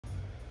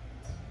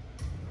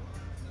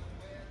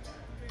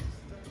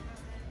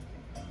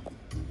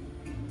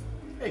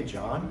Hey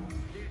John,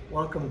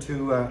 welcome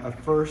to a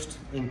first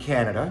in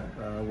Canada.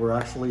 We're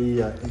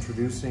actually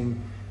introducing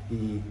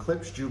the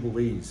Klipsch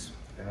Jubilees.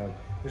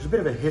 There's a bit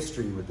of a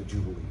history with the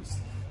Jubilees.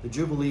 The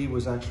Jubilee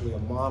was actually a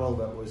model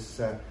that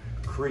was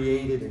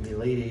created in the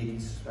late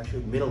 80s,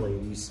 actually middle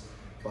 80s,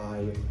 by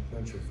a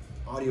bunch of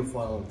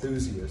audiophile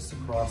enthusiasts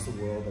across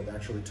the world that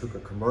actually took a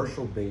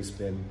commercial bass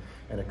bin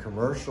and a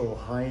commercial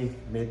high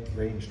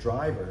mid-range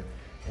driver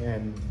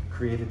and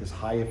created this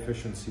high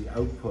efficiency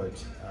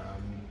output,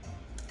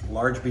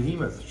 large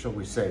behemoth, shall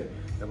we say,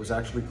 that was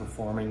actually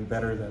performing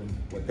better than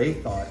what they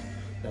thought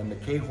than the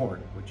K-Horn,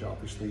 which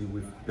obviously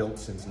we've built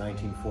since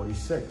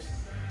 1946.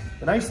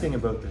 The nice thing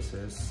about this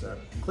is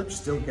Klipsch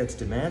still gets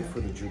demand for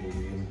the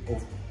Jubilee,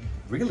 and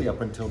really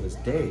up until this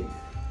day.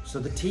 So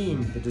the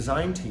team, the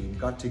design team,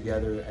 got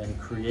together and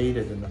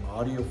created an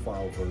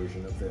audiophile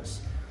version of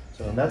this.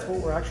 So and that's what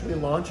we're actually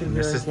launching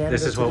here in Canada.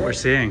 This is what we're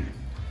seeing.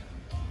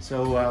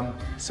 So,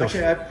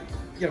 actually,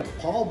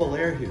 Paul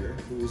Belair here,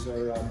 who is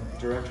our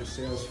Director of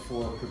Sales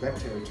for Quebec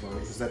territory,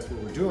 because that's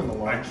where we're doing the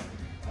launch,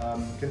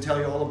 can tell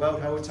you all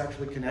about how it's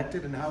actually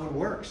connected and how it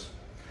works.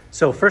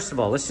 So first of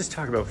all, let's just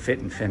talk about fit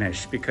and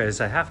finish,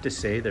 because I have to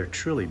say they're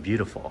truly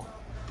beautiful.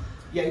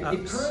 Yeah,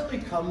 it currently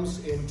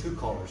comes in two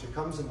colors. It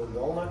comes in the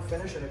walnut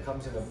finish and it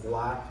comes in a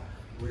black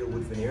real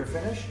wood veneer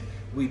finish.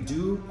 We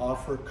do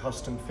offer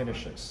custom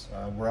finishes.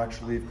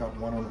 We've got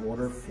one on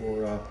order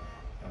for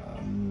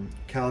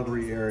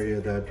Calgary area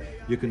that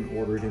you can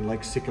order it in,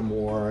 like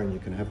sycamore, and you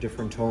can have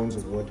different tones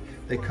of wood.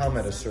 They come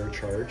at a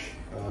surcharge.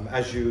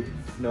 As you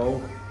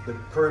know, the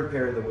current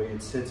pair, the way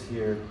it sits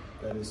here,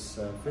 that is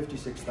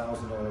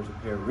 $56,000 a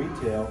pair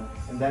retail,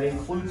 and that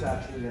includes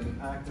actually an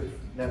active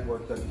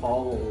network that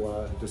Paul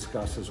will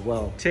discuss as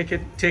well. Take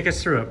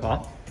us through it,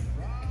 Paul.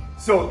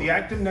 So the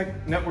active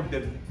network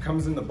that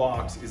comes in the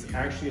box is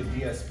actually a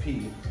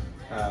DSP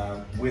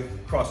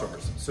with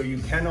crossovers. So you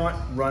cannot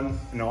run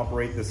and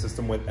operate the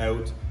system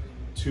without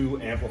two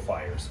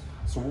amplifiers.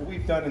 So what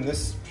we've done in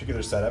this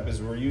particular setup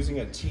is we're using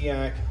a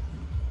TAC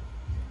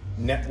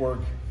network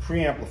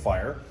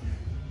preamplifier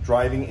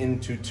driving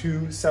into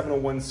two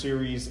 701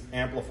 series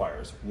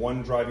amplifiers,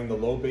 one driving the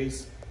low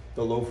bass,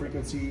 the low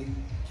frequency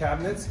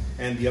cabinets,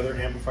 and the other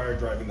amplifier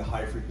driving the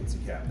high frequency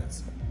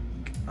cabinets.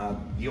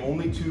 The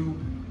only two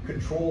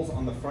controls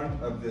on the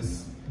front of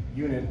this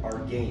unit are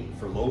gain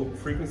for low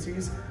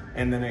frequencies,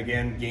 and then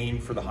again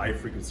gain for the high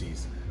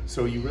frequencies.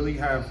 So you really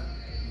have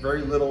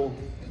very little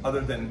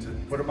other than to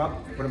put them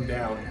up, put them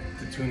down,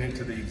 to tune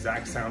into the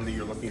exact sound that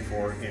you're looking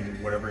for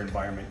in whatever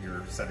environment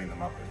you're setting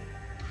them up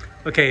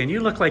in. Okay, and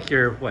you look like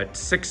you're what,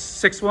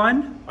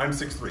 6'1"? I'm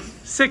 6'3".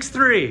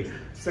 6'3".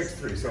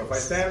 6'3". So if I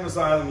stand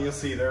beside them, you'll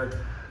see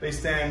they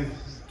stand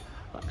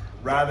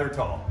rather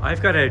tall.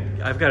 I've got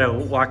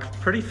to walk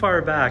pretty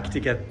far back to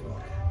get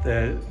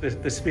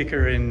the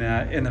speaker in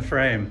the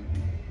frame.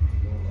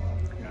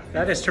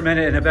 That is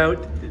tremendous. And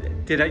about,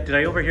 did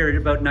I overhear it,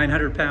 about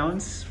 900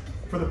 pounds?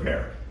 For the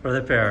pair. For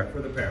the pair.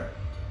 For the pair.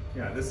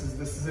 Yeah, this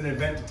is an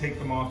event to take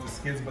them off the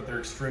skids, but they're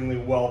extremely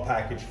well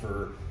packaged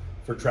for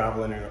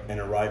traveling and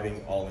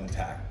arriving all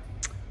intact.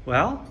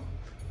 Well,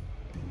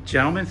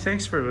 gentlemen,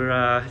 thanks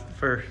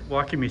for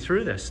walking me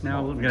through this.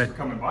 Now thanks for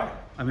coming by.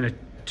 I'm gonna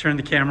turn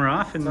the camera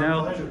off, and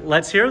now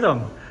let's hear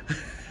them.